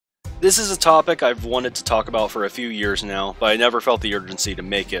This is a topic I've wanted to talk about for a few years now, but I never felt the urgency to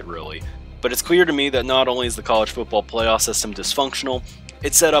make it really. But it's clear to me that not only is the college football playoff system dysfunctional,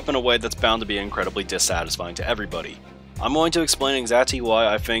 it's set up in a way that's bound to be incredibly dissatisfying to everybody. I'm going to explain exactly why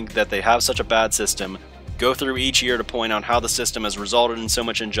I think that they have such a bad system, go through each year to point out how the system has resulted in so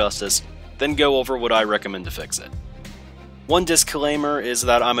much injustice, then go over what I recommend to fix it. One disclaimer is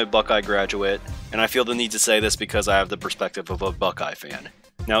that I'm a Buckeye graduate, and I feel the need to say this because I have the perspective of a Buckeye fan.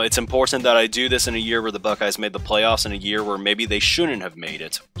 Now, it's important that I do this in a year where the Buckeyes made the playoffs in a year where maybe they shouldn't have made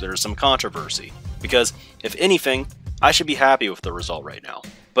it. There's some controversy. Because, if anything, I should be happy with the result right now.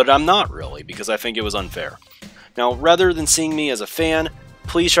 But I'm not really, because I think it was unfair. Now, rather than seeing me as a fan,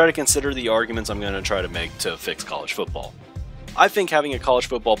 please try to consider the arguments I'm going to try to make to fix college football. I think having a college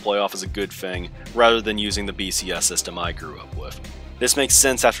football playoff is a good thing, rather than using the BCS system I grew up with. This makes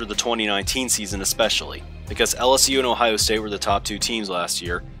sense after the 2019 season especially, because LSU and Ohio State were the top two teams last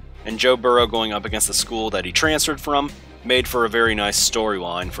year, and Joe Burrow going up against the school that he transferred from made for a very nice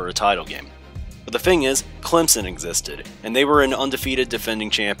storyline for a title game. But the thing is, Clemson existed, and they were an undefeated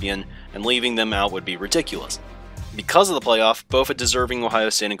defending champion, and leaving them out would be ridiculous. Because of the playoff, both a deserving Ohio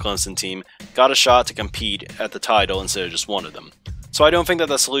State and Clemson team got a shot to compete at the title instead of just one of them. So I don't think that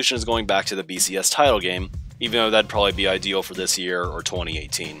the solution is going back to the BCS title game, even though that'd probably be ideal for this year or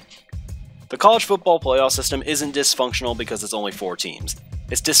 2018. The college football playoff system isn't dysfunctional because it's only 4 teams.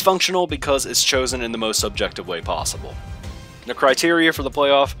 It's dysfunctional because it's chosen in the most subjective way possible. The criteria for the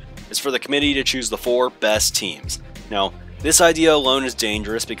playoff is for the committee to choose the 4 best teams. Now, this idea alone is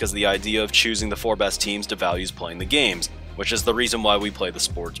dangerous because the idea of choosing the 4 best teams devalues playing the games, which is the reason why we play the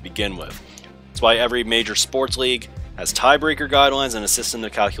sport to begin with. That's why every major sports league has tiebreaker guidelines and a system to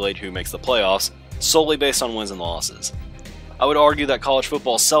calculate who makes the playoffs, solely based on wins and losses. I would argue that college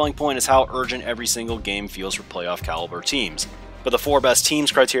football's selling point is how urgent every single game feels for playoff caliber teams, but the 4 best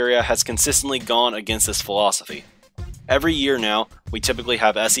teams criteria has consistently gone against this philosophy. Every year now, we typically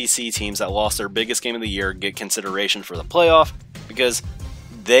have SEC teams that lost their biggest game of the year get consideration for the playoff because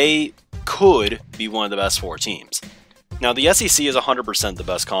they could be one of the best 4 teams. Now, the SEC is 100% the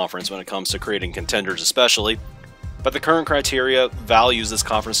best conference when it comes to creating contenders especially, but the current criteria values this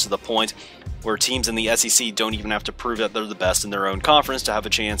conference to the point where teams in the SEC don't even have to prove that they're the best in their own conference to have a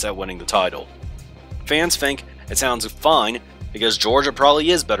chance at winning the title. Fans think it sounds fine because Georgia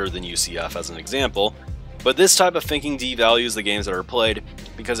probably is better than UCF as an example, but this type of thinking devalues the games that are played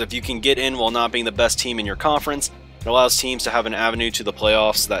because if you can get in while not being the best team in your conference, it allows teams to have an avenue to the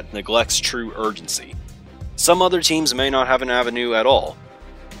playoffs that neglects true urgency. Some other teams may not have an avenue at all.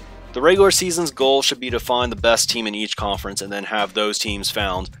 The regular season's goal should be to find the best team in each conference and then have those teams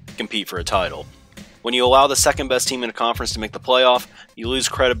found compete for a title. When you allow the second best team in a conference to make the playoff, you lose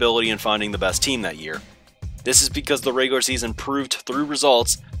credibility in finding the best team that year. This is because the regular season proved through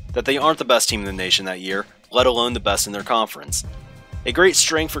results that they aren't the best team in the nation that year, let alone the best in their conference. A great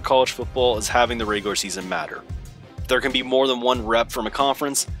strength for college football is having the regular season matter. If there can be more than 1 rep from a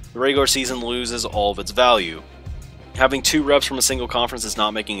conference, the regular season loses all of its value. Having 2 reps from a single conference is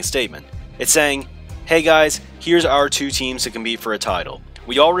not making a statement. It's saying, hey guys, here's our 2 teams to compete for a title.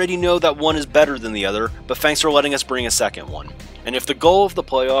 We already know that one is better than the other, but thanks for letting us bring a second one. And if the goal of the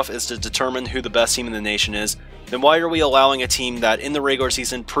playoff is to determine who the best team in the nation is, then why are we allowing a team that in the regular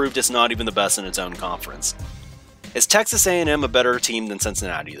season proved it's not even the best in its own conference? Is Texas A&M a better team than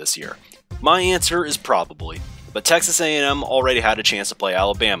Cincinnati this year? My answer is probably, but Texas A&M already had a chance to play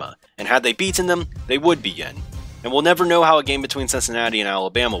Alabama, and had they beaten them, they would be in. And we'll never know how a game between Cincinnati and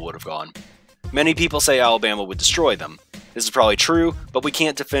Alabama would have gone. Many people say Alabama would destroy them. This is probably true, but we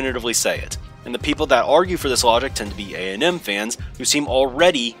can't definitively say it. And the people that argue for this logic tend to be A&M fans whose team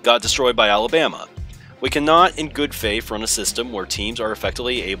already got destroyed by Alabama. We cannot, in good faith, run a system where teams are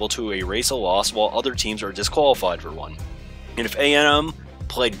effectively able to erase a loss while other teams are disqualified for one. And if A&M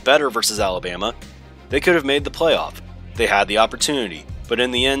played better versus Alabama, they could have made the playoff. They had the opportunity, but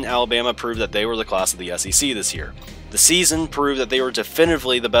in the end, Alabama proved that they were the class of the SEC this year. The season proved that they were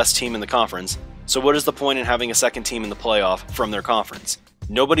definitively the best team in the conference, so what is the point in having a second team in the playoff from their conference?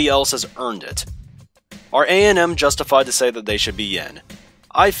 Nobody else has earned it. Are A&M justified to say that they should be in?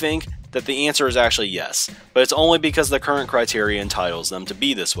 I think that the answer is actually yes, but it's only because the current criteria entitles them to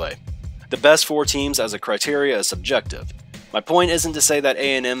be this way. The best 4 teams as a criteria is subjective. My point isn't to say that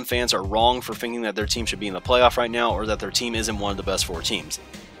A&M fans are wrong for thinking that their team should be in the playoff right now or that their team isn't one of the best 4 teams.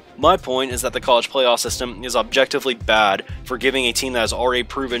 My point is that the college playoff system is objectively bad for giving a team that has already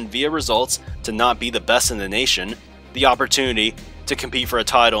proven via results to not be the best in the nation the opportunity to compete for a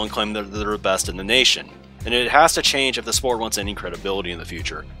title and claim that they're the best in the nation. And it has to change if the sport wants any credibility in the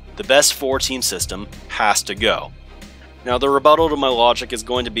future. The best 4-team system has to go. Now, the rebuttal to my logic is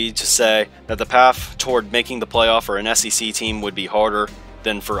going to be to say that the path toward making the playoff for an SEC team would be harder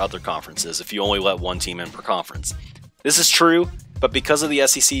than for other conferences if you only let one team in per conference. This is true, but because of the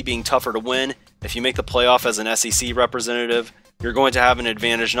SEC being tougher to win, if you make the playoff as an SEC representative, you're going to have an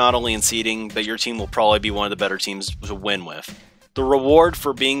advantage not only in seeding, but your team will probably be one of the better teams to win with. The reward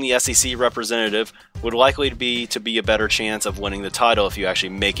for being the SEC representative would likely be a better chance of winning the title if you actually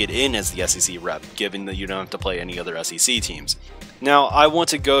make it in as the SEC rep, given that you don't have to play any other SEC teams. Now, I want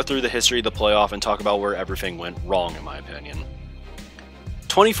to go through the history of the playoff and talk about where everything went wrong, in my opinion.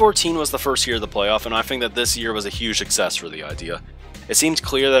 2014 was the first year of the playoff, and I think that this year was a huge success for the idea. It seemed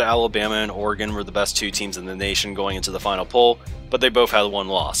clear that Alabama and Oregon were the best two teams in the nation going into the final poll, but they both had one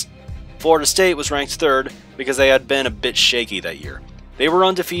loss. Florida State was ranked third because they had been a bit shaky that year. They were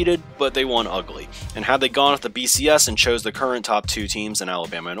undefeated, but they won ugly, and had they gone with the BCS and chose the current top two teams in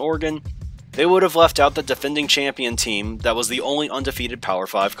Alabama and Oregon, they would have left out the defending champion team that was the only undefeated Power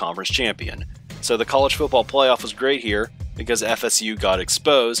 5 conference champion. So the college football playoff was great here because FSU got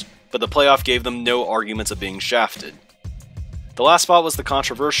exposed, but the playoff gave them no arguments of being shafted. The last spot was the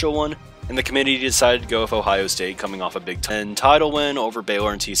controversial one, and the committee decided to go with Ohio State coming off a Big Ten title win over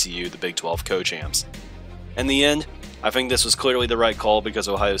Baylor and TCU, the Big 12 co-champs. In the end, I think this was clearly the right call because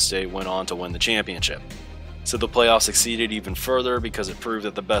Ohio State went on to win the championship. So the playoff succeeded even further because it proved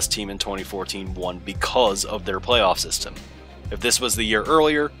that the best team in 2014 won because of their playoff system. If this was the year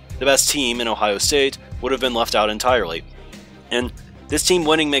earlier, the best team in Ohio State would have been left out entirely. And this team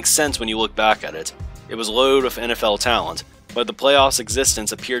winning makes sense when you look back at it. It was loaded with NFL talent, but the playoff's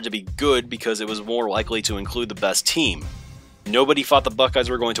existence appeared to be good because it was more likely to include the best team. Nobody thought the Buckeyes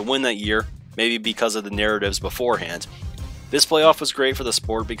were going to win that year, maybe because of the narratives beforehand. This playoff was great for the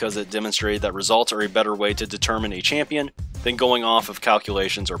sport because it demonstrated that results are a better way to determine a champion than going off of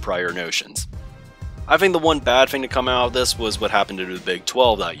calculations or prior notions. I think the one bad thing to come out of this was what happened to the Big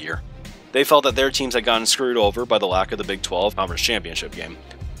 12 that year. They felt that their teams had gotten screwed over by the lack of the Big 12 conference championship game,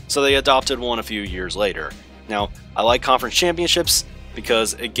 so they adopted one a few years later. Now, I like conference championships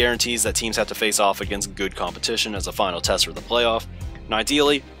because it guarantees that teams have to face off against good competition as a final test for the playoff, and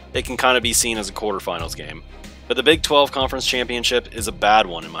ideally, it can kind of be seen as a quarterfinals game. But the Big 12 conference championship is a bad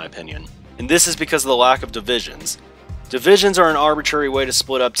one in my opinion, and this is because of the lack of divisions. Divisions are an arbitrary way to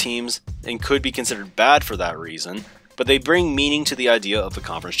split up teams and could be considered bad for that reason, but they bring meaning to the idea of the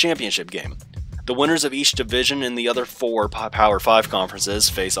conference championship game. The winners of each division in the other 4 Power 5 conferences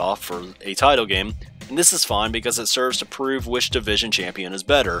face off for a title game, and this is fine because it serves to prove which division champion is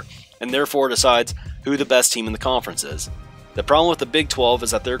better, and therefore decides who the best team in the conference is. The problem with the Big 12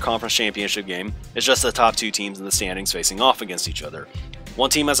 is that their conference championship game is just the top 2 teams in the standings facing off against each other. One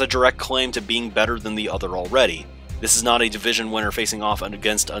team has a direct claim to being better than the other already. This is not a division winner facing off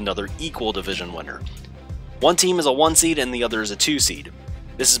against another equal division winner. One team is a 1 seed and the other is a 2 seed.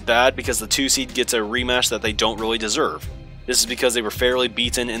 This is bad because the 2 seed gets a rematch that they don't really deserve. This is because they were fairly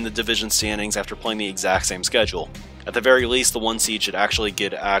beaten in the division standings after playing the exact same schedule. At the very least, the 1 seed should actually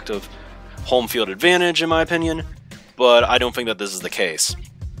get active home field advantage in my opinion, but I don't think that this is the case.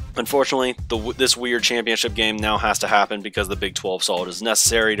 Unfortunately, this weird championship game now has to happen because the Big 12 saw it as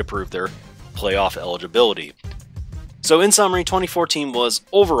necessary to prove their playoff eligibility. So in summary, 2014 was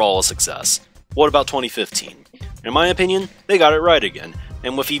overall a success. What about 2015? In my opinion, they got it right again,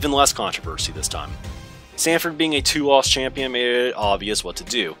 and with even less controversy this time. Stanford being a 2-loss champion made it obvious what to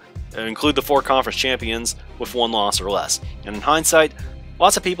do. Include the 4 conference champions with 1 loss or less. And in hindsight,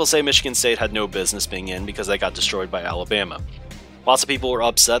 lots of people say Michigan State had no business being in because they got destroyed by Alabama. Lots of people were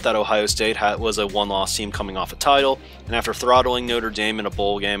upset that Ohio State was a 1-loss team coming off a title, and after throttling Notre Dame in a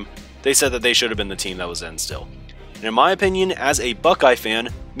bowl game, they said that they should have been the team that was in still. And in my opinion, as a Buckeye fan,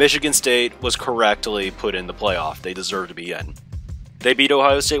 Michigan State was correctly put in the playoff. They deserved to be in. They beat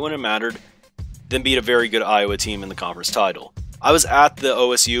Ohio State when it mattered, then beat a very good Iowa team in the conference title. I was at the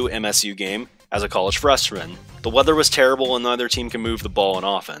OSU-MSU game as a college freshman. The weather was terrible and neither team can move the ball on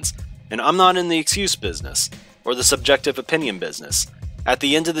offense. And I'm not in the excuse business, or the subjective opinion business. At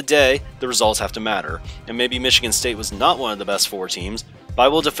the end of the day, the results have to matter, and maybe Michigan State was not one of the best 4 teams, but I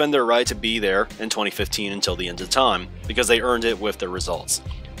will defend their right to be there in 2015 until the end of time, because they earned it with their results.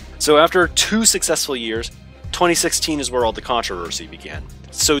 So after 2 successful years, 2016 is where all the controversy began.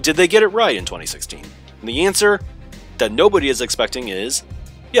 So did they get it right in 2016? And the answer that nobody is expecting is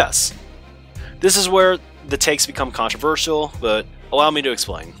yes. This is where the takes become controversial, but allow me to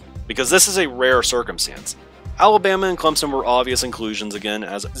explain, because this is a rare circumstance. Alabama and Clemson were obvious inclusions again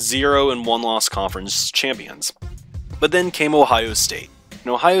as 0 and 1-loss conference champions. But then came Ohio State. And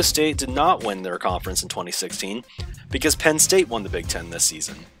Ohio State did not win their conference in 2016 because Penn State won the Big Ten this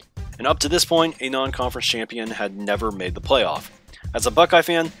season. and up to this point, a non-conference champion had never made the playoff. As a Buckeye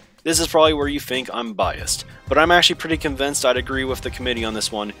fan, this is probably where you think I'm biased, but I'm actually pretty convinced I'd agree with the committee on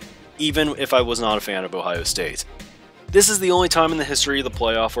this one, even if I was not a fan of Ohio State. This is the only time in the history of the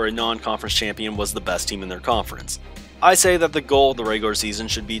playoff where a non-conference champion was the best team in their conference. I say that the goal of the regular season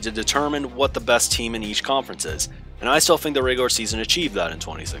should be to determine what the best team in each conference is, and I still think the regular season achieved that in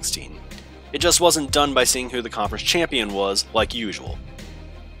 2016. It just wasn't done by seeing who the conference champion was, like usual.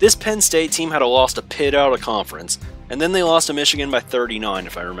 This Penn State team had a loss to Pitt out of conference, and then they lost to Michigan by 39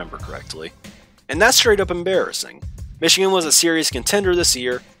 if I remember correctly. And that's straight up embarrassing. Michigan was a serious contender this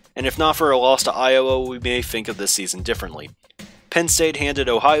year, and if not for a loss to Iowa, we may think of this season differently. Penn State handed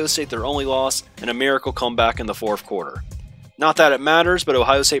Ohio State their only loss, and a miracle comeback in the fourth quarter. Not that it matters, but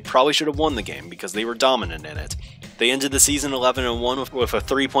Ohio State probably should have won the game because they were dominant in it. They ended the season 11-1 with a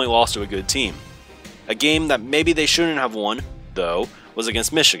 3-point loss to a good team. A game that maybe they shouldn't have won, though, was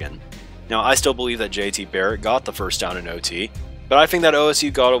against Michigan. Now, I still believe that JT Barrett got the first down in OT, but I think that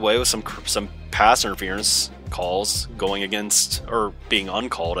OSU got away with some pass interference calls going against, or being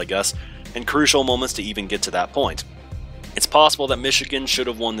uncalled, I guess, in crucial moments to even get to that point. It's possible that Michigan should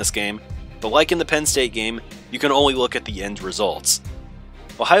have won this game, but like in the Penn State game, you can only look at the end results.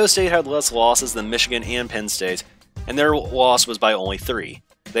 Ohio State had less losses than Michigan and Penn State, and their loss was by only 3.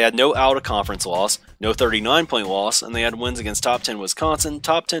 They had no out-of-conference loss, no 39-point loss, and they had wins against top 10 Wisconsin,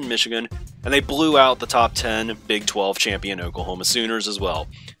 top 10 Michigan, and they blew out the top 10 Big 12 champion Oklahoma Sooners as well.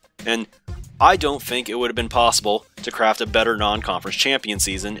 And I don't think it would have been possible to craft a better non-conference champion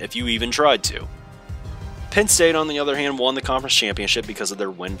season if you even tried to. Penn State, on the other hand, won the conference championship because of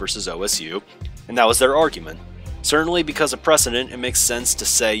their win versus OSU, and that was their argument. Certainly because of precedent, it makes sense to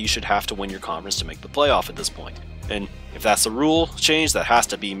say you should have to win your conference to make the playoff at this point. And if that's the rule change that has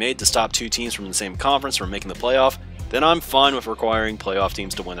to be made to stop two teams from the same conference from making the playoff, then I'm fine with requiring playoff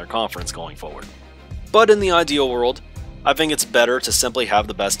teams to win their conference going forward. But in the ideal world, I think it's better to simply have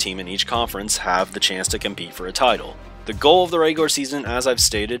the best team in each conference have the chance to compete for a title. The goal of the regular season, as I've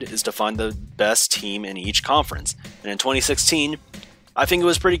stated, is to find the best team in each conference, and in 2016, I think it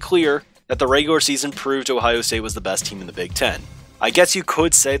was pretty clear that the regular season proved Ohio State was the best team in the Big Ten. I guess you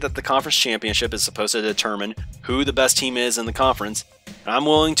could say that the conference championship is supposed to determine who the best team is in the conference, and I'm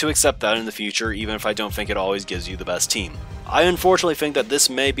willing to accept that in the future even if I don't think it always gives you the best team. I unfortunately think that this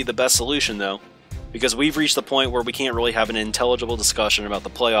may be the best solution though, because we've reached the point where we can't really have an intelligible discussion about the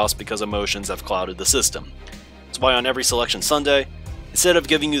playoffs because emotions have clouded the system. That's why on every Selection Sunday, instead of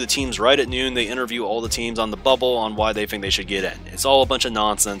giving you the teams right at noon, they interview all the teams on the bubble on why they think they should get in. It's all a bunch of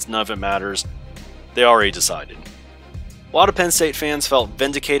nonsense, none of it matters. They already decided. A lot of Penn State fans felt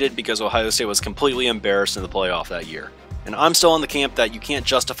vindicated because Ohio State was completely embarrassed in the playoff that year. And I'm still on the camp that you can't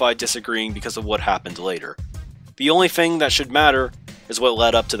justify disagreeing because of what happened later. The only thing that should matter is what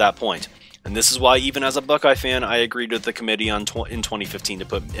led up to that point. And this is why even as a Buckeye fan, I agreed with the committee in 2015 to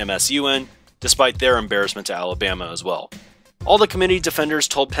put MSU in, despite their embarrassment to Alabama as well. All the committee defenders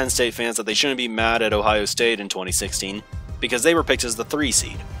told Penn State fans that they shouldn't be mad at Ohio State in 2016 because they were picked as the 3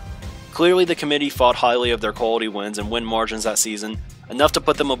 seed. Clearly the committee thought highly of their quality wins and win margins that season, enough to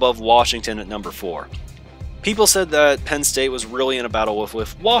put them above Washington at number 4. People said that Penn State was really in a battle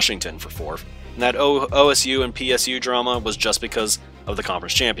with Washington for 4th, and that OSU and PSU drama was just because of the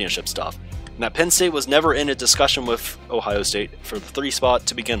conference championship stuff, and that Penn State was never in a discussion with Ohio State for the 3 spot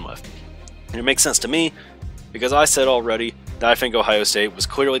to begin with. And it makes sense to me, because I said already that I think Ohio State was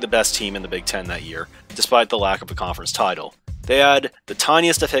clearly the best team in the Big Ten that year, despite the lack of a conference title. They had the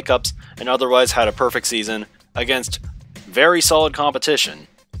tiniest of hiccups and otherwise had a perfect season against very solid competition.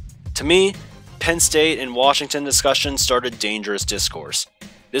 To me, Penn State and Washington discussion started dangerous discourse.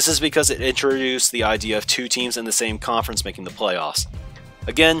 This is because it introduced the idea of 2 teams in the same conference making the playoffs.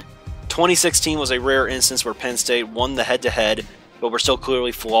 Again, 2016 was a rare instance where Penn State won the head-to-head, but were still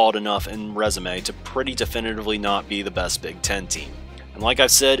clearly flawed enough in resume to pretty definitively not be the best Big Ten team. And like I've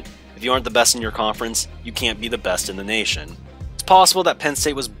said, if you aren't the best in your conference, you can't be the best in the nation. It's possible that Penn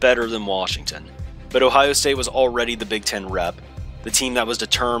State was better than Washington, but Ohio State was already the Big Ten rep, the team that was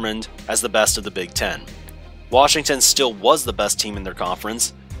determined as the best of the Big Ten. Washington still was the best team in their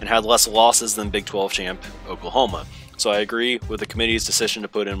conference, and had less losses than Big 12 champ Oklahoma. So I agree with the committee's decision to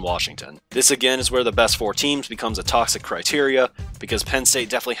put in Washington. This again is where the best 4 teams becomes a toxic criteria, because Penn State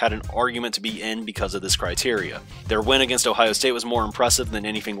definitely had an argument to be in because of this criteria. Their win against Ohio State was more impressive than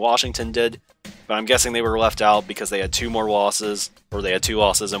anything Washington did, but I'm guessing they were left out because they had 2 more losses, or they had 2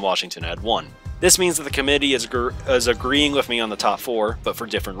 losses and Washington had 1. This means that the committee is agreeing with me on the top 4, but for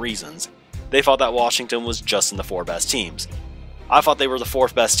different reasons. They thought that Washington was just in the 4 best teams. I thought they were the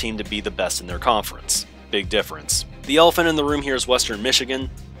 4th best team to be the best in their conference. Big difference. The elephant in the room here is Western Michigan.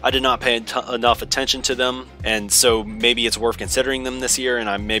 I did not pay enough attention to them, and so maybe it's worth considering them this year,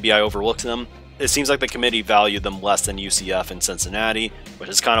 and maybe I overlooked them. It seems like the committee valued them less than UCF and Cincinnati, which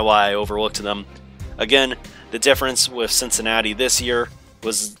is kind of why I overlooked them. Again, the difference with Cincinnati this year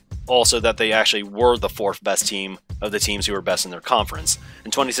was also that they actually were the fourth best team of the teams who were best in their conference.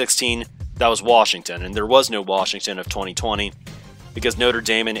 In 2016, that was Washington, and there was no Washington of 2020 because Notre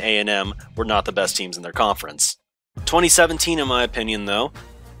Dame and A&M were not the best teams in their conference. 2017, in my opinion, though,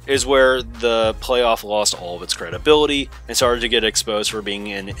 is where the playoff lost all of its credibility and started to get exposed for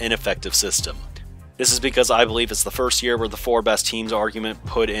being an ineffective system. This is because I believe it's the first year where the four best teams argument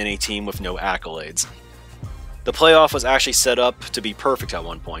put in a team with no accolades. The playoff was actually set up to be perfect at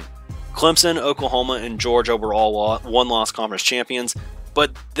one point. Clemson, Oklahoma, and Georgia were all one-loss conference champions,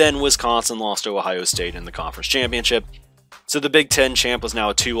 but then Wisconsin lost to Ohio State in the conference championship, so the Big Ten champ was now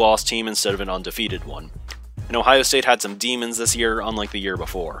a two-loss team instead of an undefeated one. And Ohio State had some demons this year, unlike the year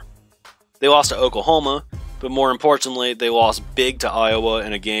before. They lost to Oklahoma, but more importantly, they lost big to Iowa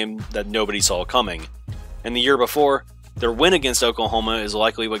in a game that nobody saw coming. And the year before, their win against Oklahoma is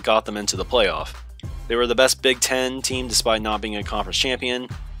likely what got them into the playoff. They were the best Big Ten team despite not being a conference champion,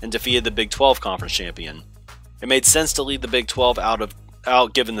 and defeated the Big 12 conference champion. It made sense to leave the Big 12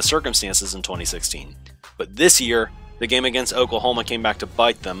 out given the circumstances in 2016. But this year, the game against Oklahoma came back to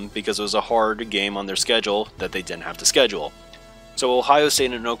bite them because it was a hard game on their schedule that they didn't have to schedule. So Ohio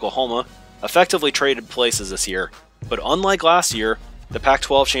State and Oklahoma effectively traded places this year, but unlike last year, the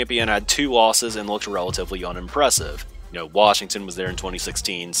Pac-12 champion had two losses and looked relatively unimpressive. Washington was there in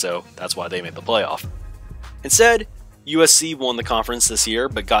 2016, so that's why they made the playoff. Instead, USC won the conference this year,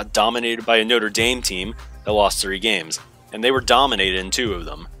 but got dominated by a Notre Dame team that lost 3 games, and they were dominated in 2 of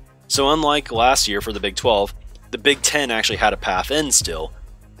them. So unlike last year for the Big 12, the Big Ten actually had a path in still.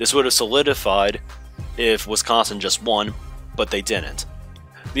 This would have solidified if Wisconsin just won, but they didn't.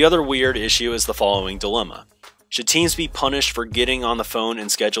 The other weird issue is the following dilemma. Should teams be punished for getting on the phone and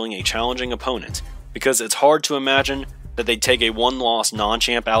scheduling a challenging opponent? Because it's hard to imagine that they'd take a one-loss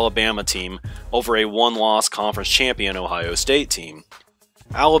non-champ Alabama team over a one-loss conference champion Ohio State team.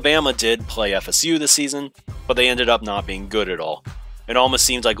 Alabama did play FSU this season, but they ended up not being good at all. It almost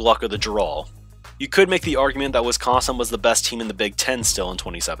seems like luck of the draw. You could make the argument that Wisconsin was the best team in the Big Ten still in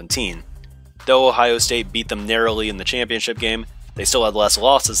 2017. Though Ohio State beat them narrowly in the championship game, they still had less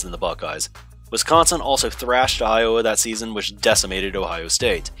losses than the Buckeyes. Wisconsin also thrashed Iowa that season, which decimated Ohio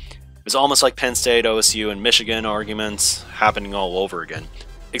State. It was almost like Penn State, OSU, and Michigan arguments happening all over again.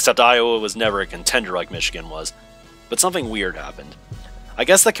 Except Iowa was never a contender like Michigan was. But something weird happened. I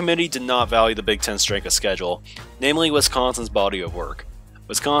guess the committee did not value the Big Ten strength of schedule, namely Wisconsin's body of work.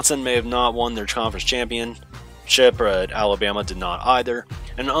 Wisconsin may have not won their conference championship, but Alabama did not either,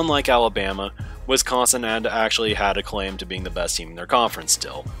 and unlike Alabama, Wisconsin had actually had a claim to being the best team in their conference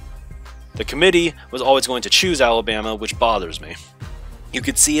still. The committee was always going to choose Alabama, which bothers me. You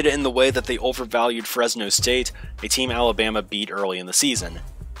could see it in the way that they overvalued Fresno State, a team Alabama beat early in the season.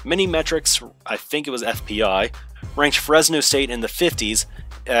 Many metrics, I think it was FPI, ranked Fresno State in the 50s,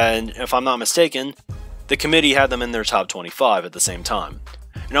 and if I'm not mistaken, the committee had them in their top 25 at the same time.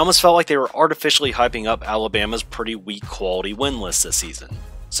 It almost felt like they were artificially hyping up Alabama's pretty weak quality win list this season.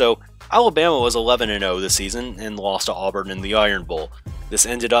 So, Alabama was 11-0 this season and lost to Auburn in the Iron Bowl. This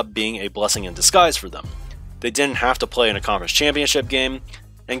ended up being a blessing in disguise for them. They didn't have to play in a conference championship game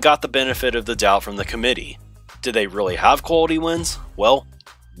and got the benefit of the doubt from the committee. Did they really have quality wins? Well,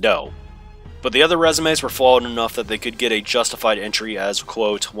 no. But the other resumes were flawed enough that they could get a justified entry as,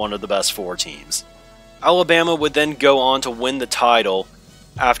 quote, one of the best 4 teams. Alabama would then go on to win the title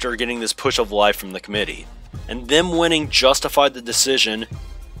after getting this push of life from the committee, and them winning justified the decision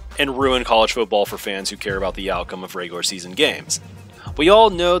and ruined college football for fans who care about the outcome of regular season games. We all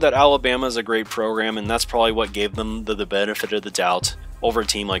know that Alabama is a great program, and that's probably what gave them the benefit of the doubt over a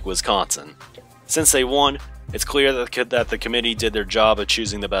team like Wisconsin. Since they won, it's clear that the committee did their job of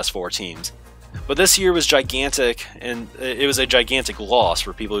choosing the best 4 teams. But this year was gigantic, and it was a gigantic loss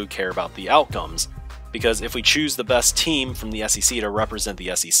for people who care about the outcomes. Because if we choose the best team from the SEC to represent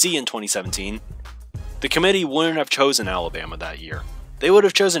the SEC in 2017, the committee wouldn't have chosen Alabama that year. They would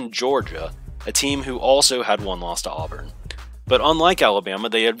have chosen Georgia, a team who also had one loss to Auburn. But unlike Alabama,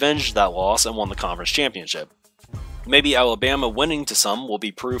 they avenged that loss and won the conference championship. Maybe Alabama winning to some will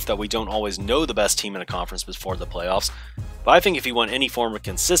be proof that we don't always know the best team in a conference before the playoffs, but I think if you want any form of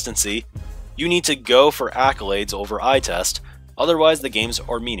consistency, you need to go for accolades over eye test, otherwise the games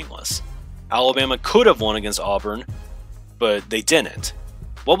are meaningless. Alabama could have won against Auburn, but they didn't.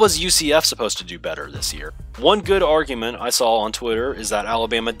 What was UCF supposed to do better this year? One good argument I saw on Twitter is that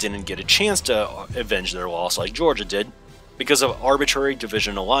Alabama didn't get a chance to avenge their loss like Georgia did, because of arbitrary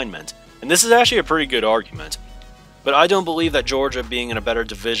division alignment, and this is actually a pretty good argument. But I don't believe that Georgia being in a better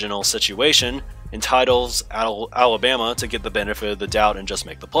divisional situation entitles Alabama to get the benefit of the doubt and just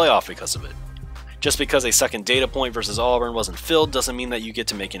make the playoff because of it. Just because a second data point versus Auburn wasn't filled doesn't mean that you get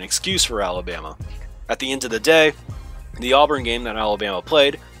to make an excuse for Alabama. At the end of the day, the Auburn game that Alabama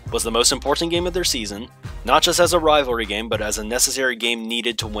played was the most important game of their season, not just as a rivalry game, but as a necessary game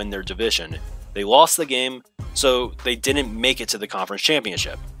needed to win their division. They lost the game, so they didn't make it to the conference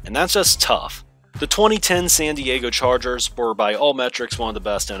championship, and that's just tough. The 2010 San Diego Chargers were by all metrics one of the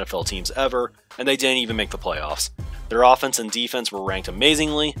best NFL teams ever, and they didn't even make the playoffs. Their offense and defense were ranked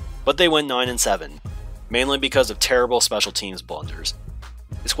amazingly, but they went 9-7, mainly because of terrible special teams blunders.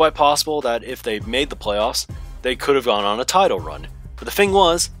 It's quite possible that if they made the playoffs, they could have gone on a title run, but the thing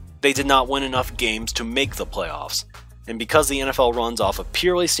was, they did not win enough games to make the playoffs, and because the NFL runs off of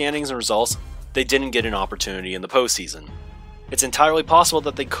purely standings and results, they didn't get an opportunity in the postseason. It's entirely possible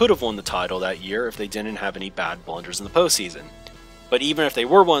that they could have won the title that year if they didn't have any bad blunders in the postseason. But even if they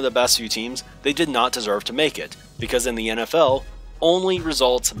were one of the best few teams, they did not deserve to make it, because in the NFL, only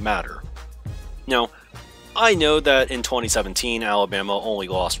results matter. Now, I know that in 2017 Alabama only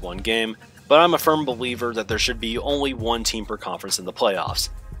lost one game, but I'm a firm believer that there should be only one team per conference in the playoffs.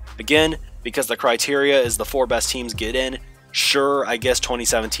 Again, because the criteria is the 4 best teams get in, sure, I guess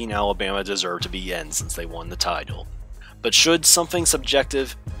 2017 Alabama deserved to be in since they won the title. But should something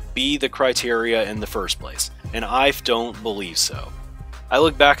subjective be the criteria in the first place? And I don't believe so. I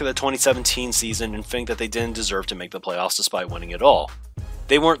look back at the 2017 season and think that they didn't deserve to make the playoffs despite winning it all.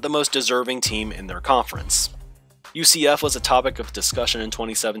 They weren't the most deserving team in their conference. UCF was a topic of discussion in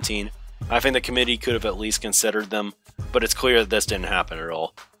 2017. I think the committee could have at least considered them, but it's clear that this didn't happen at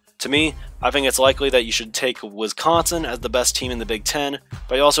all. To me, I think it's likely that you should take Wisconsin as the best team in the Big Ten,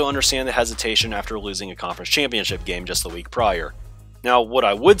 but I also understand the hesitation after losing a conference championship game just the week prior. Now, what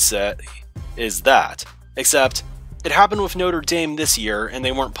I would say is that, except it happened with Notre Dame this year, and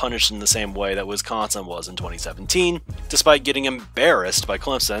they weren't punished in the same way that Wisconsin was in 2017, despite getting embarrassed by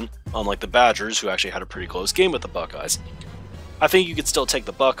Clemson, unlike the Badgers, who actually had a pretty close game with the Buckeyes. I think you could still take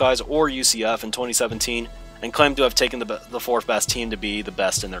the Buckeyes or UCF in 2017, and claim to have taken the 4th best team to be the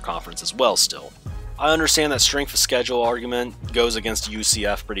best in their conference as well still. I understand that strength of schedule argument goes against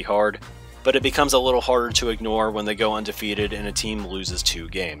UCF pretty hard, but it becomes a little harder to ignore when they go undefeated and a team loses 2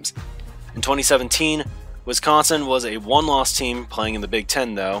 games. In 2017, Wisconsin was a 1-loss team playing in the Big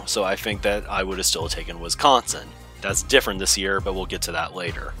Ten though, so I think that I would have still taken Wisconsin. That's different this year, but we'll get to that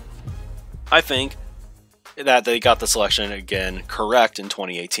later. I think that they got the selection again correct in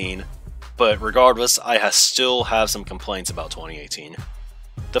 2018, but regardless, I still have some complaints about 2018.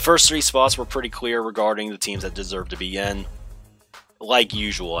 The first 3 spots were pretty clear regarding the teams that deserved to be in, like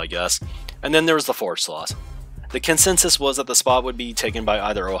usual I guess, and then there was the 4th slot. The consensus was that the spot would be taken by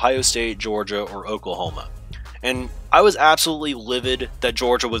either Ohio State, Georgia, or Oklahoma, and I was absolutely livid that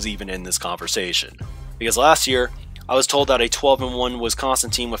Georgia was even in this conversation, because last year, I was told that a 12-1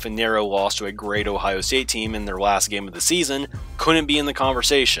 Wisconsin team with a narrow loss to a great Ohio State team in their last game of the season couldn't be in the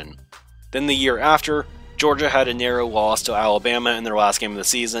conversation. Then the year after, Georgia had a narrow loss to Alabama in their last game of the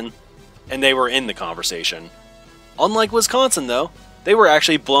season, and they were in the conversation. Unlike Wisconsin though, they were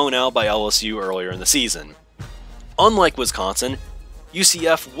actually blown out by LSU earlier in the season. Unlike Wisconsin,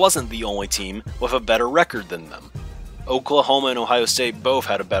 UCF wasn't the only team with a better record than them. Oklahoma and Ohio State both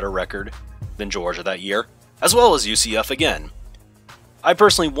had a better record than Georgia that year, as well as UCF again. I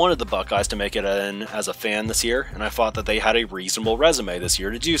personally wanted the Buckeyes to make it in as a fan this year, and I thought that they had a reasonable resume this year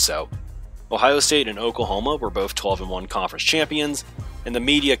to do so. Ohio State and Oklahoma were both 12-1 conference champions, and the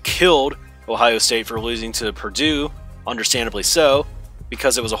media killed Ohio State for losing to Purdue, understandably so,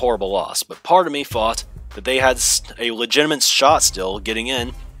 because it was a horrible loss. But part of me thought that they had a legitimate shot still getting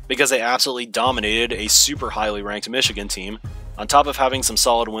in because they absolutely dominated a super highly ranked Michigan team, on top of having some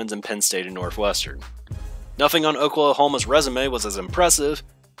solid wins in Penn State and Northwestern. Nothing on Oklahoma's resume was as impressive,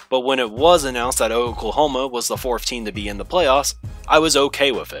 but when it was announced that Oklahoma was the 4th team to be in the playoffs, I was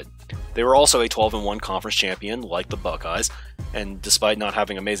okay with it. They were also a 12-1 conference champion, like the Buckeyes, and despite not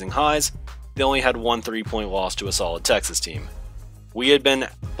having amazing highs, they only had one 3-point loss to a solid Texas team. We had been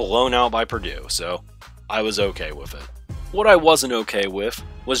blown out by Purdue, so I was okay with it. What I wasn't okay with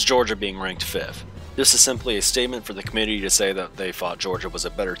was Georgia being ranked 5th. This is simply a statement for the committee to say that they thought Georgia was a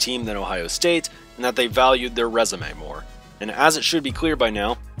better team than Ohio State, and that they valued their resume more. And as it should be clear by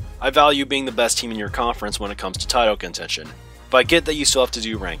now, I value being the best team in your conference when it comes to title contention. But I get that you still have to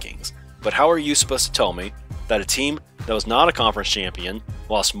do rankings. But how are you supposed to tell me that a team that was not a conference champion,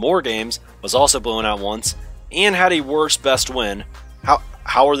 lost more games, was also blown out once, and had a worse best win,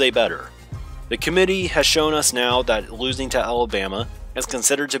 how are they better? The committee has shown us now that losing to Alabama is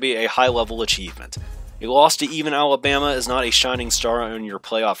considered to be a high-level achievement. A loss to even Alabama is not a shining star on your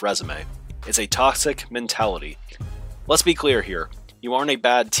playoff resume. It's a toxic mentality. Let's be clear here. You aren't a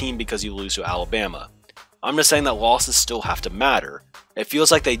bad team because you lose to Alabama. I'm just saying that losses still have to matter. It feels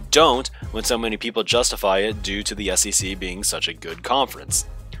like they don't when so many people justify it due to the SEC being such a good conference.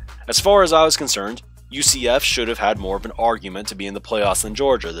 As far as I was concerned, UCF should have had more of an argument to be in the playoffs than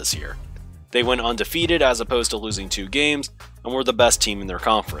Georgia this year. They went undefeated as opposed to losing 2 games and were the best team in their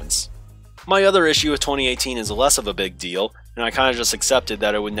conference. My other issue with 2018 is less of a big deal, and I kind of just accepted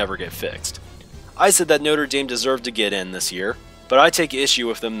that it would never get fixed. I said that Notre Dame deserved to get in this year, but I take issue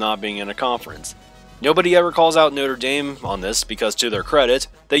with them not being in a conference. Nobody ever calls out Notre Dame on this because, to their credit,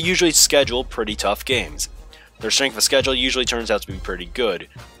 they usually schedule pretty tough games. Their strength of schedule usually turns out to be pretty good,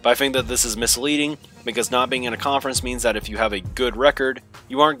 but I think that this is misleading because not being in a conference means that if you have a good record,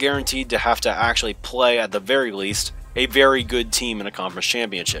 you aren't guaranteed to have to actually play, at the very least, a very good team in a conference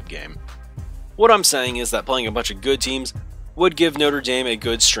championship game. What I'm saying is that playing a bunch of good teams would give Notre Dame a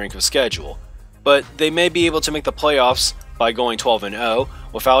good strength of schedule, but they may be able to make the playoffs by going 12-0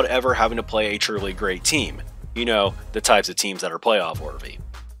 without ever having to play a truly great team. You know, the types of teams that are playoff worthy.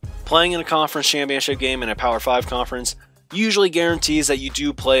 Playing in a conference championship game in a Power 5 conference usually guarantees that you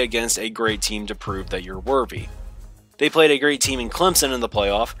do play against a great team to prove that you're worthy. They played a great team in Clemson in the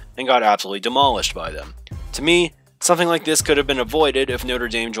playoff and got absolutely demolished by them. To me, something like this could have been avoided if Notre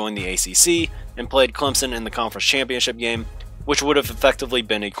Dame joined the ACC and played Clemson in the conference championship game, which would have effectively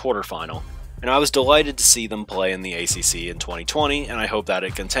been a quarterfinal. And I was delighted to see them play in the ACC in 2020, and I hope that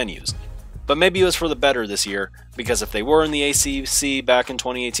it continues. But maybe it was for the better this year, because if they were in the ACC back in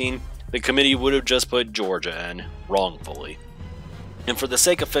 2018, the committee would have just put Georgia in, wrongfully. And for the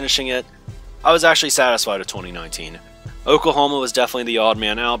sake of finishing it, I was actually satisfied with 2019. Oklahoma was definitely the odd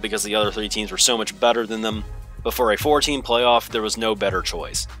man out because the other 3 teams were so much better than them, but for a 4-team playoff, there was no better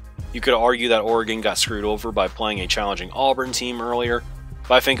choice. You could argue that Oregon got screwed over by playing a challenging Auburn team earlier,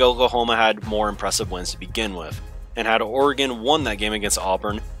 but I think Oklahoma had more impressive wins to begin with, and had Oregon won that game against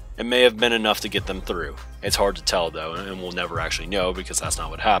Auburn, it may have been enough to get them through. It's hard to tell though, and we'll never actually know because that's not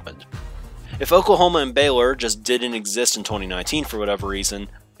what happened. If Oklahoma and Baylor just didn't exist in 2019 for whatever reason,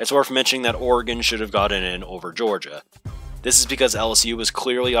 it's worth mentioning that Oregon should have gotten in over Georgia. This is because LSU was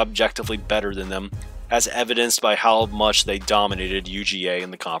clearly objectively better than them, as evidenced by how much they dominated UGA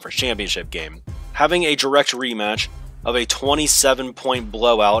in the conference championship game. Having a direct rematch of a 27-point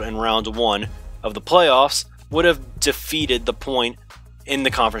blowout in round 1 of the playoffs would have defeated the point in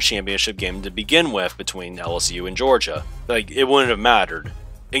the conference championship game to begin with between LSU and Georgia. It wouldn't have mattered,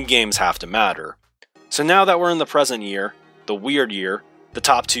 and games have to matter. So now that we're in the present year, the weird year, the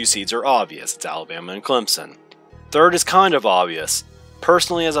top 2 seeds are obvious. It's Alabama and Clemson. Third is kind of obvious.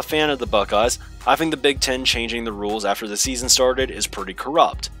 Personally, as a fan of the Buckeyes, I think the Big Ten changing the rules after the season started is pretty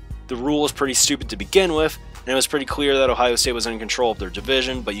corrupt. The rule was pretty stupid to begin with, and it was pretty clear that Ohio State was in control of their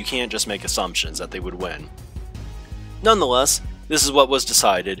division, but you can't just make assumptions that they would win. Nonetheless, this is what was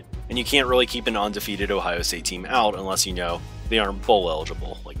decided, and you can't really keep an undefeated Ohio State team out unless you know they aren't bowl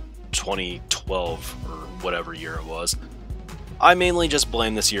eligible, like 2012 or whatever year it was. I mainly just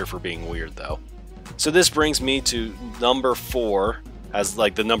blame this year for being weird though. So this brings me to number 4, as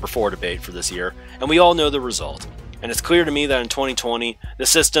the number 4 debate for this year, and we all know the result. And it's clear to me that in 2020, the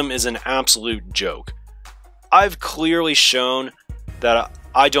system is an absolute joke. I've clearly shown that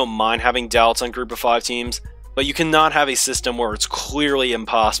I don't mind having doubts on Group of 5 teams, but you cannot have a system where it's clearly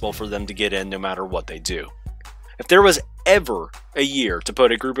impossible for them to get in no matter what they do. If there was ever a year to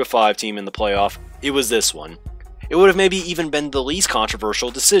put a Group of 5 team in the playoff, it was this one. It would have maybe even been the least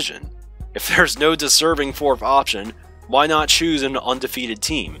controversial decision. If there's no deserving 4th option, why not choose an undefeated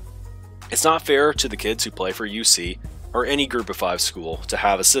team? It's not fair to the kids who play for UC or any Group of 5 school to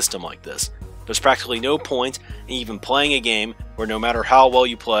have a system like this. There's practically no point in even playing a game where no matter how well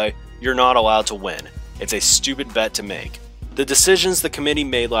you play, you're not allowed to win. It's a stupid bet to make. The decisions the committee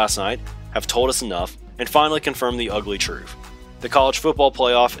made last night have told us enough and finally confirmed the ugly truth. The college football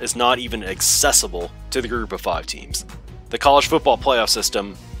playoff is not even accessible to the Group of 5 teams. The college football playoff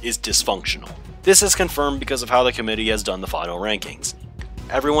system is dysfunctional. This is confirmed because of how the committee has done the final rankings.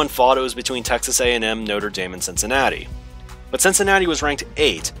 Everyone thought it was between Texas A&M, Notre Dame, and Cincinnati. But Cincinnati was ranked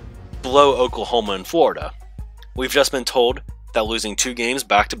 8, below Oklahoma and Florida. We've just been told that losing 2 games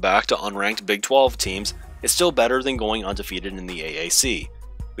back-to-back to unranked Big 12 teams is still better than going undefeated in the AAC.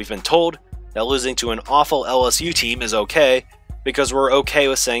 We've been told that losing to an awful LSU team is okay because we're okay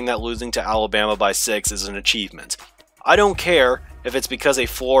with saying that losing to Alabama by 6 is an achievement. I don't care if it's because a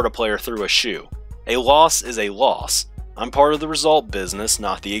Florida player threw a shoe. A loss is a loss. I'm part of the result business,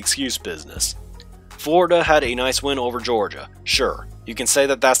 not the excuse business. Florida had a nice win over Georgia. Sure, you can say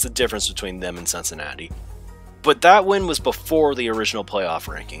that that's the difference between them and Cincinnati. But that win was before the original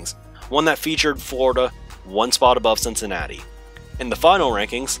playoff rankings, one that featured Florida one spot above Cincinnati. In the final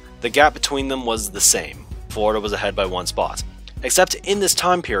rankings, the gap between them was the same. Florida was ahead by 1 spot. Except in this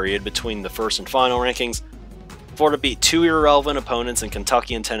time period between the first and final rankings, Florida beat 2 irrelevant opponents in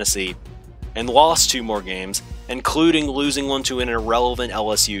Kentucky and Tennessee, and lost 2 more games, including losing one to an irrelevant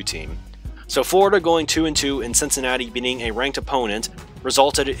LSU team. So Florida going 2-2 and Cincinnati beating a ranked opponent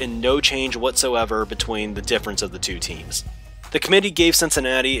resulted in no change whatsoever between the difference of the 2 teams. The committee gave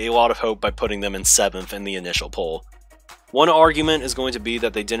Cincinnati a lot of hope by putting them in 7th in the initial poll. One argument is going to be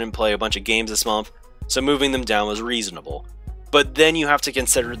that they didn't play a bunch of games this month, so moving them down was reasonable. But then you have to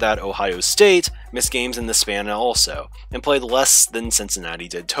consider that Ohio State missed games in the span also, and played less than Cincinnati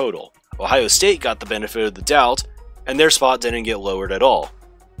did total. Ohio State got the benefit of the doubt, and their spot didn't get lowered at all.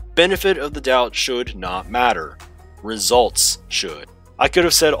 Benefit of the doubt should not matter. Results should. I could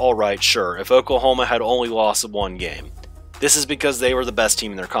have said alright, sure, if Oklahoma had only lost 1 game. This is because they were the best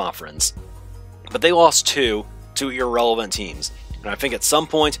team in their conference. But they lost 2 to irrelevant teams, and I think at some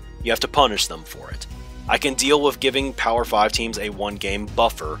point you have to punish them for it. I can deal with giving Power 5 teams a 1-game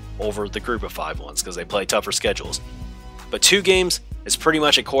buffer over the Group of 5 ones because they play tougher schedules. But 2 games is pretty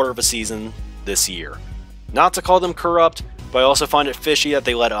much a quarter of a season this year. Not to call them corrupt, but I also find it fishy that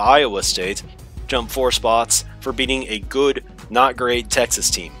they let Iowa State jump 4 spots for beating a good, not great Texas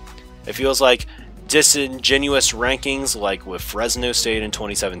team. It feels like disingenuous rankings like with Fresno State in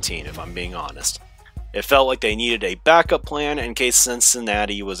 2017, if I'm being honest. It felt like they needed a backup plan in case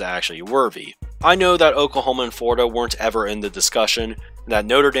Cincinnati was actually worthy. I know that Oklahoma and Florida weren't ever in the discussion, that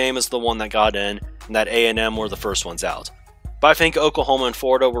Notre Dame is the one that got in, and that A&M were the first ones out. But I think Oklahoma and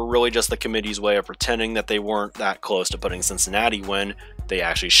Florida were really just the committee's way of pretending that they weren't that close to putting Cincinnati when they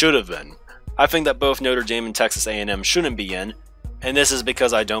actually should have been. I think that both Notre Dame and Texas A&M shouldn't be in, and this is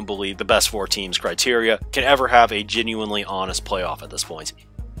because I don't believe the best 4 teams criteria can ever have a genuinely honest playoff at this point.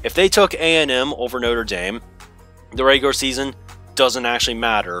 If they took A&M over Notre Dame, the regular season doesn't actually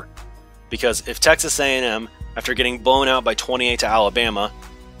matter, because if Texas A&M, after getting blown out by 28 to Alabama,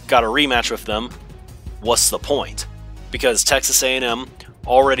 got a rematch with them, what's the point? Because Texas A&M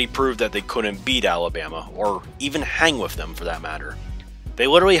already proved that they couldn't beat Alabama, or even hang with them for that matter. They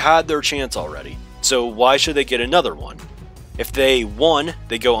literally had their chance already, so why should they get another one? If they won,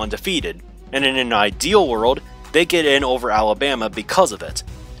 they go undefeated, and in an ideal world, they get in over Alabama because of it.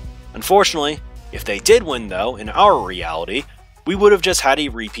 Unfortunately, if they did win though, in our reality, we would have just had a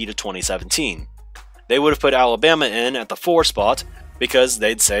repeat of 2017. They would have put Alabama in at the 4 spot because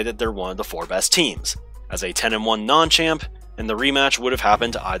they'd say that they're one of the 4 best teams, as a 10-1 non-champ, and the rematch would have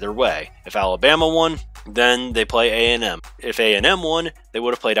happened either way. If Alabama won, then they play A&M. If A&M won, they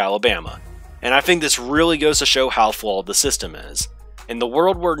would have played Alabama. And I think this really goes to show how flawed the system is. In the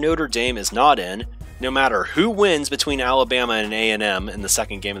world where Notre Dame is not in, no matter who wins between Alabama and A&M in the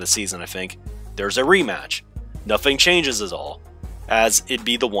second game of the season, I think, there's a rematch. Nothing changes at all, as it'd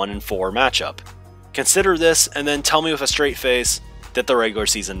be the 1-4 matchup. Consider this and then tell me with a straight face that the regular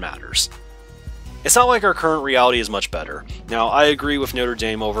season matters. It's not like our current reality is much better. Now, I agree with Notre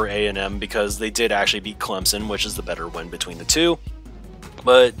Dame over A&M because they did actually beat Clemson, which is the better win between the two.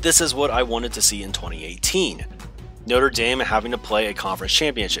 But this is what I wanted to see in 2018. Notre Dame having to play a conference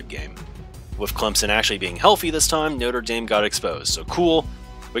championship game. With Clemson actually being healthy this time, Notre Dame got exposed. So cool,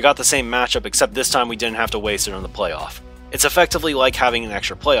 we got the same matchup, except this time we didn't have to waste it on the playoff. It's effectively like having an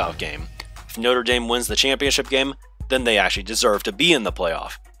extra playoff game. If Notre Dame wins the championship game, then they actually deserve to be in the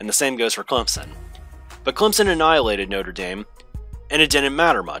playoff, and the same goes for Clemson. But Clemson annihilated Notre Dame, and it didn't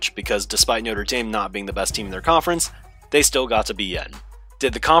matter much, because despite Notre Dame not being the best team in their conference, they still got to be in.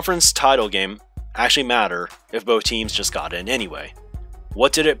 Did the conference title game actually matter if both teams just got in anyway?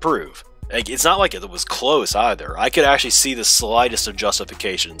 What did it prove? It's not like it was close either. I could actually see the slightest of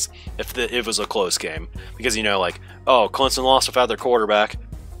justifications if it was a close game. Because, oh, Clemson lost without their quarterback,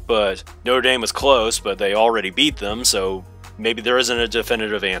 but Notre Dame was close, but they already beat them, so maybe there isn't a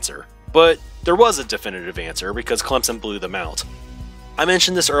definitive answer. But there was a definitive answer because Clemson blew them out. I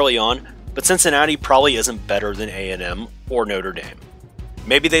mentioned this early on, but Cincinnati probably isn't better than A&M or Notre Dame.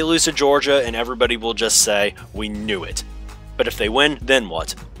 Maybe they lose to Georgia and everybody will just say, we knew it. But if they win, then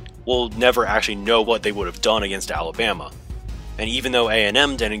what? We'll never actually know what they would have done against Alabama. And even though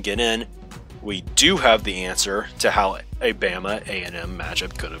A&M didn't get in, we do have the answer to how a Bama-A&M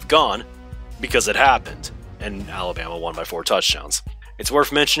matchup could have gone, because it happened, and Alabama won by 4 touchdowns. It's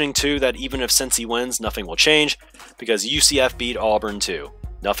worth mentioning too that even if Cincy wins, nothing will change, because UCF beat Auburn too.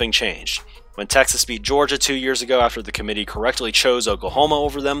 Nothing changed. When Texas beat Georgia 2 years ago after the committee correctly chose Oklahoma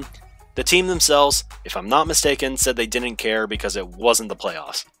over them, The team themselves, if I'm not mistaken, said they didn't care because it wasn't the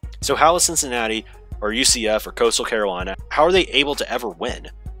playoffs. So how is Cincinnati, or UCF, or Coastal Carolina, how are they able to ever win?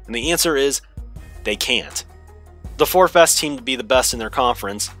 And the answer is, they can't. The fourth best team to be the best in their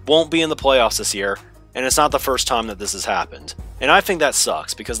conference won't be in the playoffs this year, and it's not the first time that this has happened. And I think that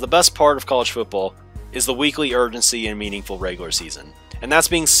sucks, because the best part of college football is the weekly urgency and meaningful regular season. And that's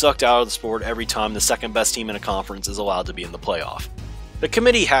being sucked out of the sport every time the second best team in a conference is allowed to be in the playoff. The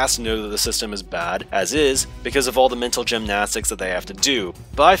committee has to know that the system is bad, as is, because of all the mental gymnastics that they have to do,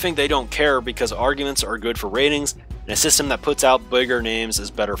 but I think they don't care because arguments are good for ratings, and a system that puts out bigger names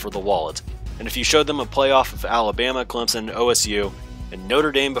is better for the wallet. And if you showed them a playoff of Alabama, Clemson, OSU, and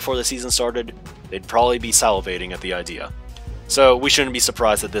Notre Dame before the season started, they'd probably be salivating at the idea. So we shouldn't be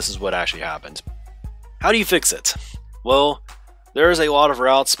surprised that this is what actually happened. How do you fix it? Well, there is a lot of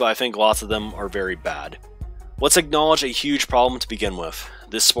routes, but I think lots of them are very bad. Let's acknowledge a huge problem to begin with.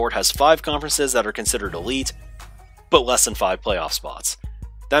 This sport has 5 conferences that are considered elite, but less than 5 playoff spots.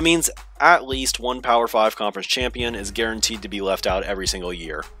 That means at least one Power 5 conference champion is guaranteed to be left out every single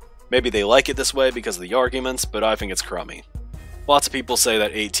year. Maybe they like it this way because of the arguments, but I think it's crummy. Lots of people say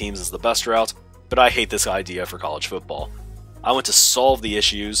that 8 teams is the best route, but I hate this idea for college football. I want to solve the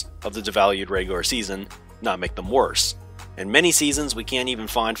issues of the devalued regular season, not make them worse. In many seasons, we can't even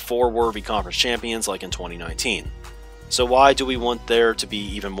find 4 worthy conference champions like in 2019. So why do we want there to be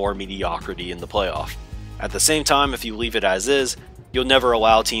even more mediocrity in the playoff? At the same time, if you leave it as is, you'll never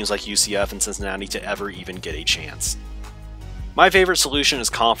allow teams like UCF and Cincinnati to ever even get a chance. My favorite solution is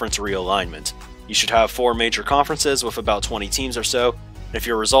conference realignment. You should have 4 major conferences with about 20 teams or so, and if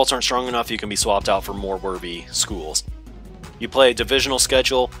your results aren't strong enough, you can be swapped out for more worthy schools. You play a divisional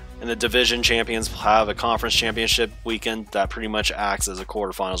schedule, and the division champions have a conference championship weekend that pretty much acts as a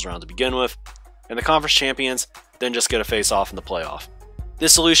quarterfinals round to begin with, and the conference champions then just get a face-off in the playoff.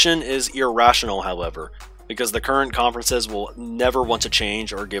 This solution is irrational, however, because the current conferences will never want to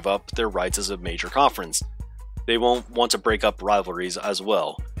change or give up their rights as a major conference. They won't want to break up rivalries as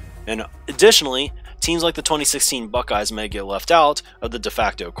well. And additionally, teams like the 2016 Buckeyes may get left out of the de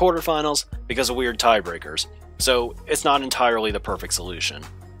facto quarterfinals because of weird tiebreakers, so it's not entirely the perfect solution.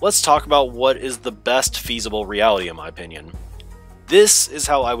 Let's talk about what is the best feasible reality in my opinion. This is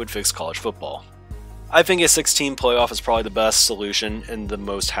how I would fix college football. I think a 6-team playoff is probably the best solution and the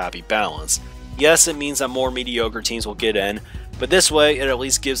most happy balance. Yes, it means that more mediocre teams will get in, but this way it at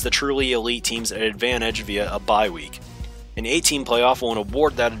least gives the truly elite teams an advantage via a bye week. An 8-team playoff won't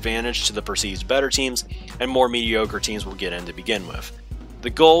award that advantage to the perceived better teams, and more mediocre teams will get in to begin with. The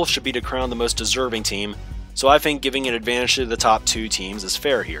goal should be to crown the most deserving team, so I think giving an advantage to the top 2 teams is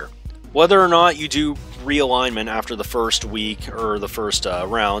fair here. Whether or not you do realignment after the first week or the first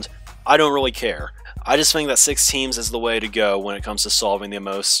round, I don't really care. I just think that 6 teams is the way to go when it comes to solving the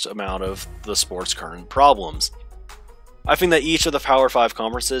most amount of the sport's current problems. I think that each of the Power 5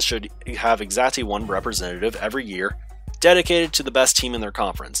 conferences should have exactly 1 representative every year dedicated to the best team in their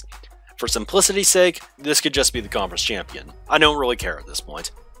conference. For simplicity's sake, this could just be the conference champion. I don't really care at this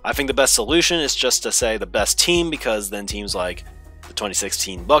point. I think the best solution is just to say the best team, because then teams like the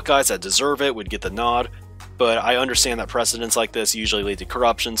 2016 Buckeyes that deserve it would get the nod, but I understand that precedents like this usually lead to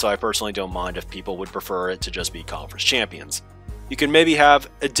corruption, so I personally don't mind if people would prefer it to just be conference champions. You can maybe have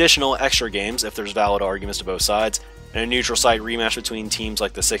additional extra games if there's valid arguments to both sides, and a neutral site rematch between teams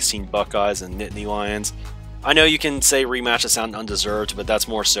like the 16 Buckeyes and Nittany Lions. I know you can say rematches sound undeserved, but that's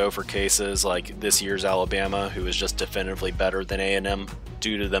more so for cases like this year's Alabama, who is just definitively better than A&M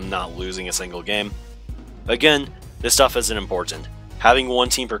due to them not losing a single game. Again, this stuff isn't important. Having 1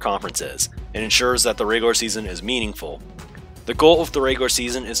 team per conference is, and ensures that the regular season is meaningful. The goal of the regular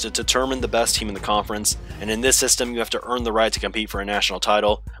season is to determine the best team in the conference, and in this system you have to earn the right to compete for a national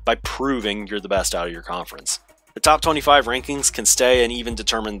title by proving you're the best out of your conference. The top 25 rankings can stay and even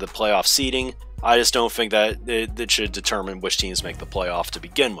determine the playoff seeding. I just don't think that it should determine which teams make the playoff to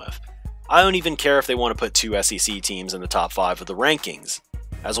begin with. I don't even care if they want to put 2 SEC teams in the top 5 of the rankings.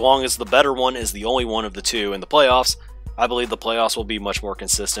 As long as the better one is the only one of the 2 in the playoffs, I believe the playoffs will be much more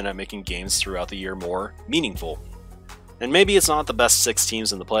consistent at making games throughout the year more meaningful. And maybe it's not the best 6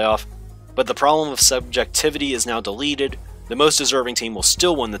 teams in the playoff, but the problem of subjectivity is now deleted, the most deserving team will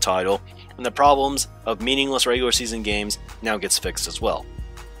still win the title, and the problems of meaningless regular season games now gets fixed as well.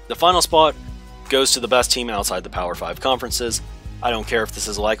 The final spot goes to the best team outside the Power 5 conferences. I don't care if this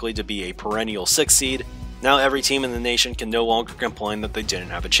is likely to be a perennial 6 seed, now every team in the nation can no longer complain that they didn't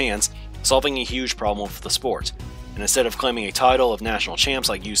have a chance, solving a huge problem for the sport. And instead of claiming a title of national champs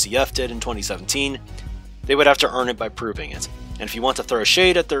like UCF did in 2017, they would have to earn it by proving it. And if you want to throw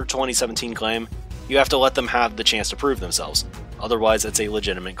shade at their 2017 claim, you have to let them have the chance to prove themselves, otherwise it's a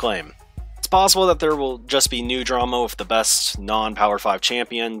legitimate claim. possible that there will just be new drama with the best non-Power 5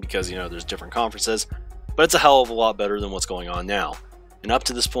 champion because, there's different conferences, but it's a hell of a lot better than what's going on now. And up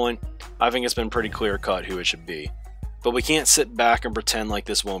to this point, I think it's been pretty clear-cut who it should be. But we can't sit back and pretend like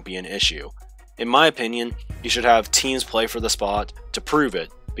this won't be an issue. In my opinion, you should have teams play for the spot to prove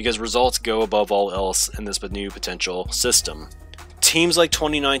it, because results go above all else in this new potential system. Teams like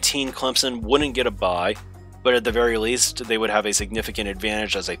 2019 Clemson wouldn't get a bye, but at the very least, they would have a significant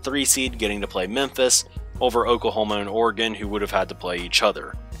advantage as a 3 seed getting to play Memphis over Oklahoma and Oregon, who would have had to play each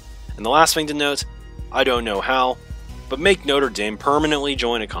other. And the last thing to note, I don't know how, but make Notre Dame permanently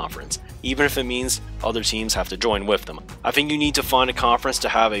join a conference, even if it means other teams have to join with them. I think you need to find a conference to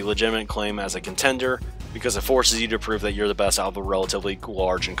have a legitimate claim as a contender, because it forces you to prove that you're the best out of a relatively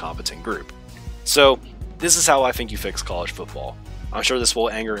large and competent group. So, this is how I think you fix college football. I'm sure this will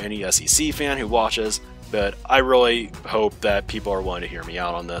anger any SEC fan who watches, but I really hope that people are willing to hear me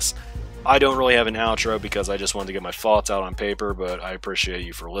out on this. I don't really have an outro because I just wanted to get my thoughts out on paper, but I appreciate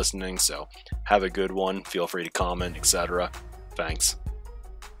you for listening, so have a good one. Feel free to comment, etc. Thanks.